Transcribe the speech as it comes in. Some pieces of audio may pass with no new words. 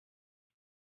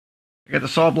I got the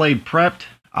saw blade prepped.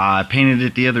 I painted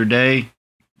it the other day.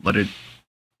 Let it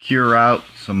cure out.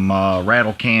 Some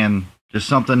rattle can. Just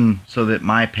something so that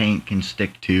my paint can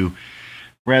stick to,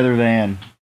 rather than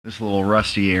this little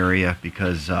rusty area,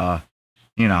 because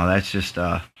you know, that's just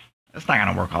that's not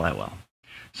gonna work all that well.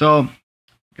 So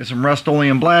get some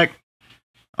Rust-Oleum black,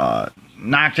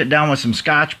 knocked it down with some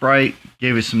Scotch-Brite,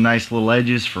 gave it some nice little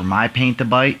edges for my paint to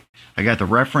bite. I got the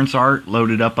reference art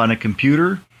loaded up on a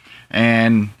computer,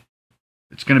 and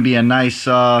it's gonna be a nice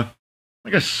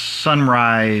like a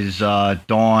sunrise,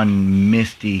 dawn,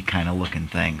 misty kind of looking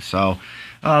thing. So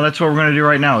that's what we're gonna do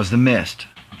right now, is the mist.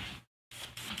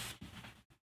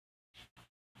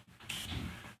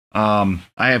 I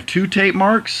have two tape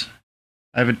marks.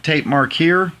 I have a tape mark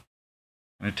here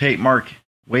and a tape mark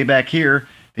way back here.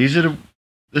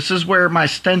 This is where my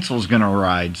stencil is going to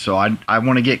ride. So I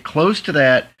want to get close to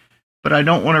that, but I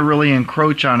don't want to really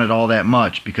encroach on it all that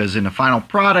much, because in the final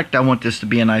product, I want this to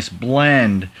be a nice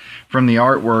blend from the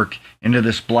artwork into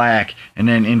this black and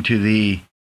then into the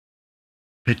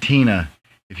patina,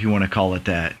 if you want to call it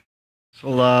that. So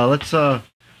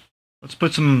let's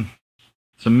put some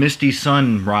misty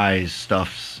sunrise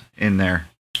stuffs in there.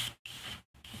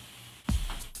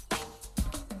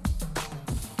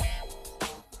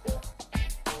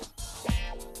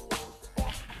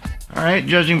 Alright,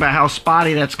 judging by how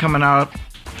spotty that's coming out,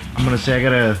 I'm gonna say I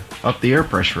gotta up the air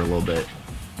pressure a little bit.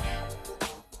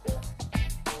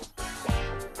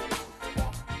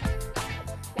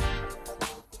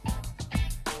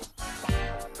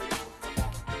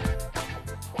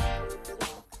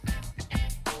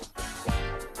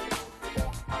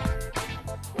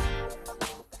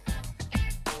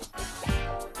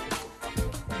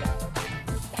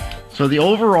 So the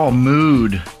overall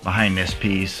mood behind this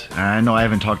piece, I know I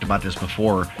haven't talked about this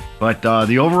before, but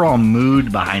the overall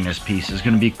mood behind this piece is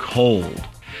going to be cold.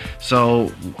 So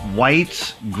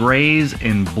whites, grays,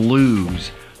 and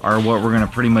blues are what we're going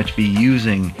to pretty much be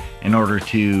using in order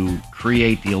to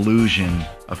create the illusion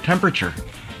of temperature.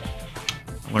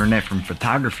 I learned that from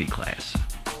photography class.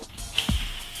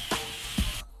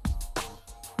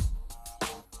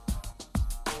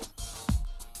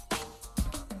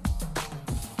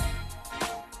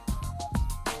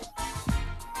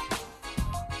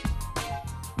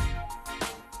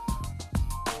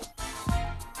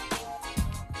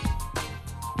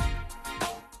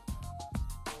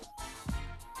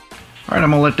 Alright,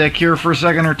 I'm going to let that cure for a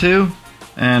second or two,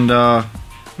 and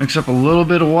mix up a little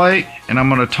bit of white, and I'm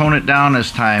going to tone it down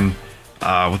this time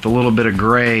with a little bit of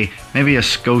gray, maybe a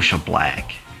Scotia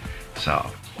black. So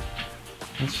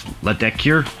let's let that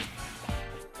cure.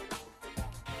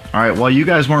 Alright, while you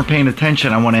guys weren't paying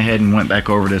attention, I went ahead and went back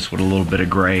over this with a little bit of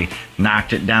gray,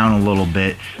 knocked it down a little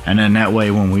bit, and then that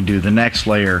way when we do the next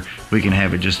layer, we can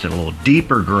have it just a little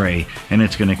deeper gray, and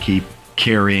it's going to keep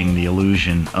carrying the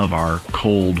illusion of our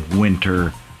cold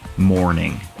winter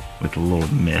morning with a little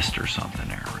mist or something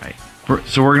there, right?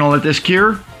 So we're going to let this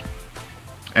cure,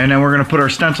 and then we're going to put our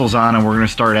stencils on, and we're going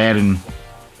to start adding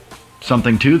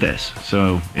something to this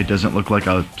so it doesn't look like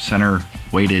a center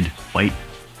weighted white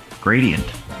gradient.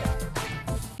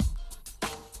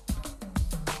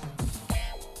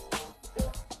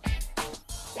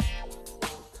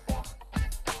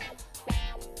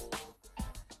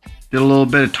 Did a little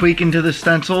bit of tweaking to the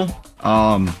stencil,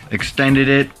 extended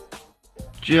it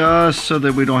just so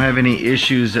that we don't have any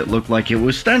issues that look like it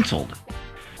was stenciled.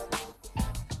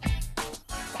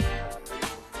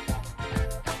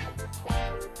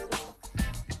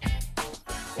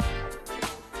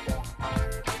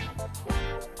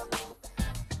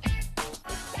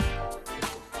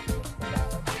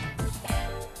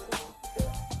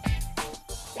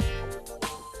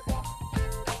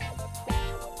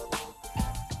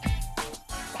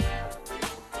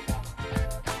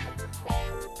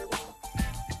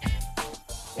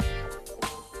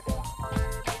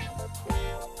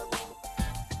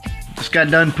 Just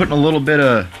got done putting a little bit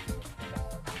of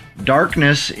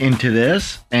darkness into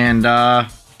this, and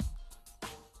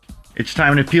it's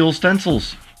time to peel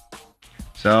stencils.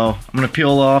 So I'm going to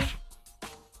peel off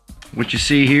what you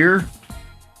see here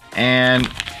and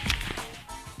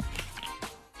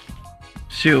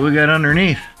see what we got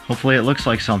underneath. Hopefully it looks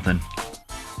like something.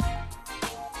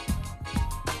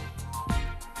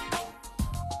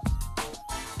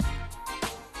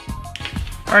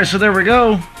 All right, so there we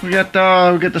go. We got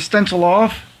the stencil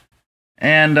off,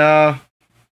 and now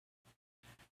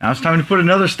it's time to put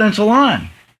another stencil on.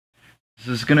 This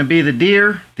is going to be the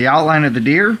deer, the outline of the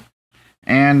deer,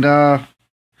 and I'm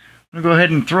gonna go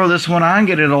ahead and throw this one on,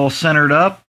 get it all centered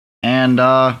up, and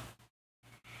then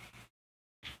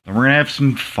we're gonna have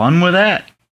some fun with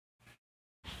that.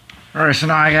 Alright, so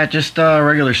now I got just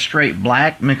regular straight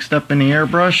black mixed up in the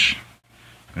airbrush.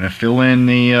 I'm gonna fill in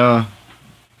the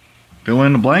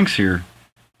blanks here.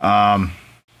 Right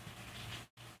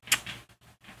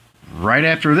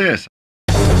after this.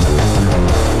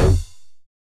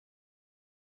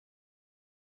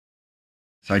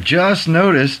 So I just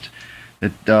noticed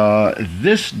that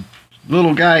this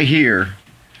little guy here,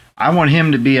 I want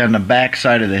him to be on the back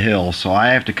side of the hill, so I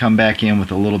have to come back in with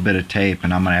a little bit of tape,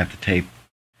 and I'm gonna have to tape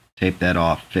that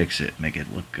off, fix it, make it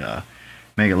look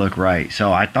right.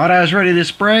 So I thought I was ready to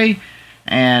spray,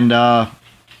 and upon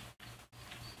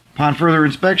further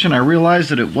inspection, I realized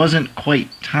that it wasn't quite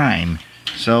time.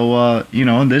 So you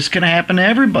know, this can happen to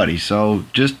everybody. So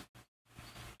just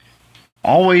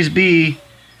always be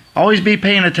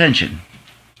paying attention.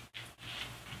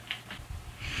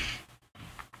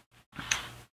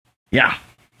 Yeah.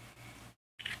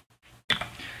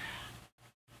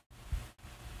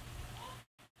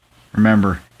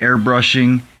 Remember,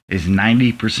 airbrushing is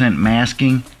 90%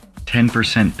 masking,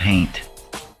 10% paint.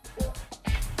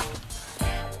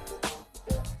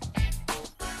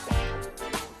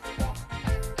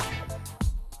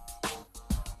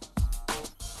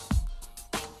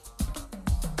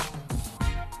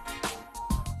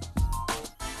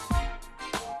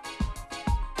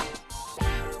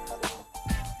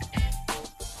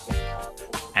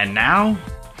 And now,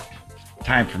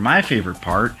 time for my favorite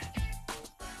part,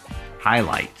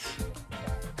 highlights.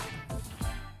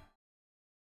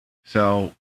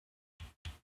 So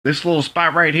this little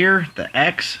spot right here, the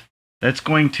X, that's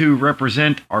going to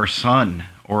represent our sun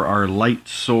or our light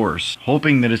source,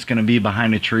 hoping that it's going to be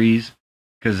behind the trees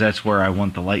because that's where I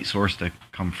want the light source to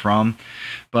come from.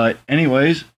 But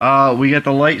anyways, we got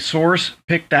the light source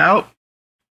picked out,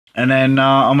 and then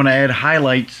I'm going to add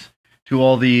highlights to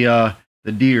all the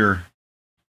deer.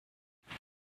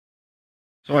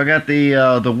 So I got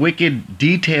the Wicked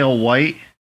Detail White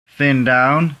thinned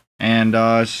down, and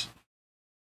it's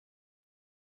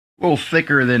a little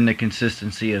thicker than the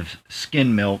consistency of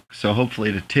skim milk, so hopefully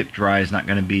the tip dry is not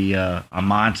going to be a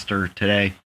monster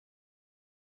today.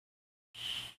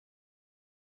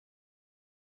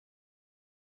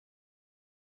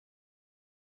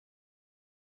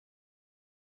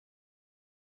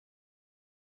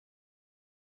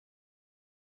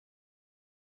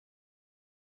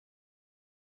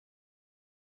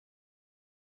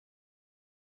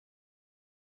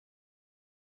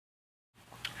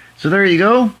 So there you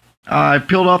go. I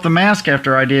peeled off the mask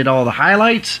after I did all the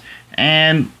highlights,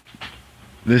 and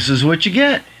this is what you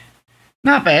get.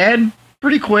 Not bad,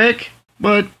 pretty quick,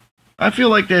 but I feel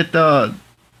like that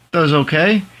does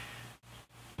okay.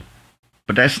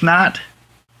 But that's not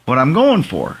what I'm going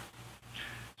for.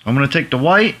 So I'm going to take the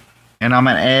white, and I'm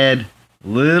going to add a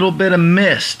little bit of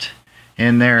mist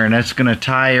in there, and that's going to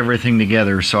tie everything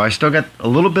together. So I still got a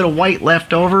little bit of white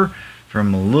left over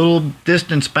from a little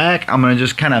distance back. I'm going to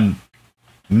just kind of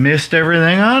mist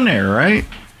everything on there, right?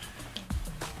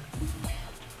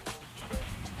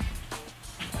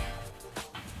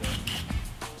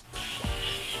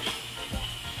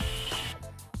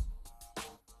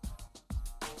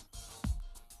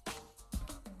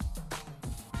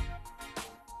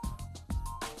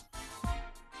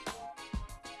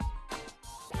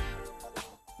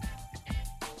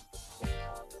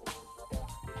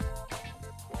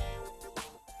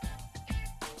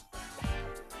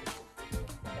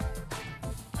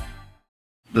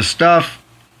 The stuff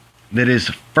that is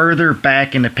further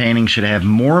back in the painting should have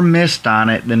more mist on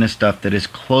it than the stuff that is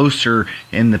closer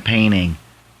in the painting,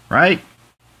 right?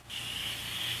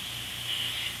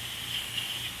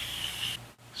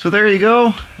 So there you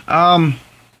go.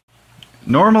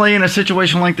 Normally in a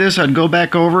situation like this, I'd go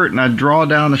back over it and I'd draw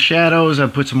down the shadows,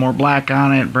 I'd put some more black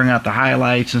on it, bring out the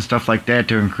highlights and stuff like that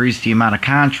to increase the amount of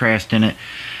contrast in it.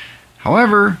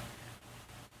 However,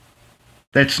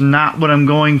 that's not what I'm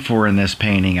going for in this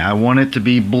painting. I want it to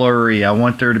be blurry. I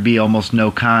want there to be almost no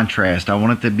contrast. I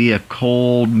want it to be a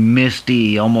cold,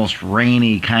 misty, almost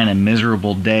rainy kind of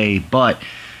miserable day, but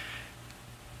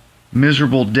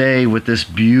miserable day with this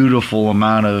beautiful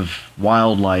amount of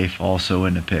wildlife also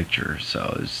in the picture.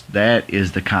 So that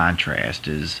is the contrast,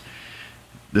 is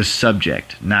the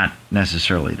subject, not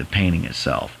necessarily the painting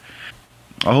itself.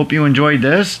 I hope you enjoyed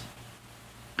this,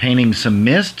 painting some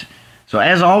mist. So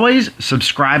as always,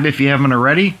 subscribe if you haven't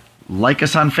already, like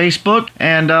us on Facebook,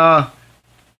 and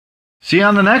see you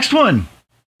on the next one.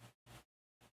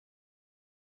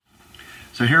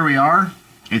 So here we are.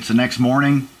 It's the next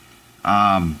morning.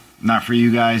 Not for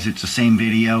you guys, it's the same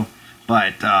video,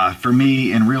 but for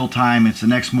me in real time, it's the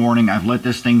next morning. I've let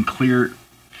this thing cure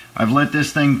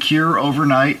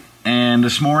overnight. And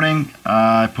this morning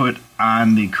I put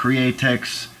on the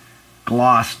Createx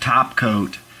gloss top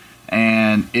coat,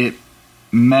 and it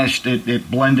meshed it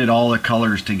blended all the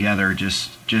colors together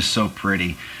just so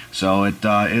pretty. So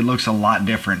it looks a lot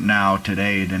different now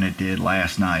today than it did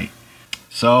last night.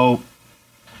 So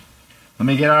let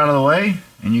me get out of the way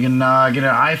and you can get an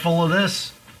eye full of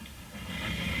this.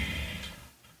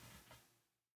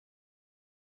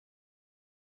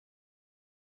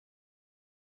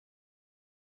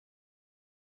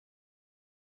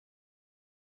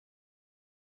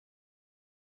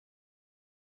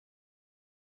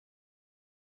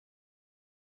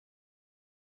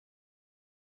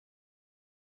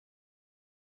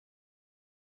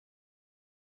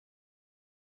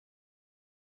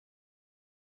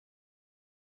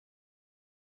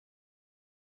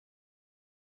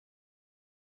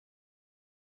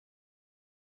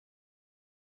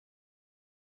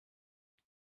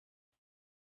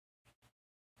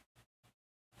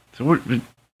 So what,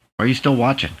 are you still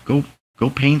watching? Go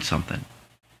paint something.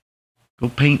 Go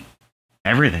paint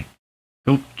everything.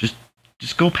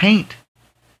 Just go paint.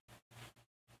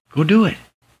 Go do it.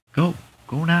 Go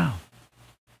now.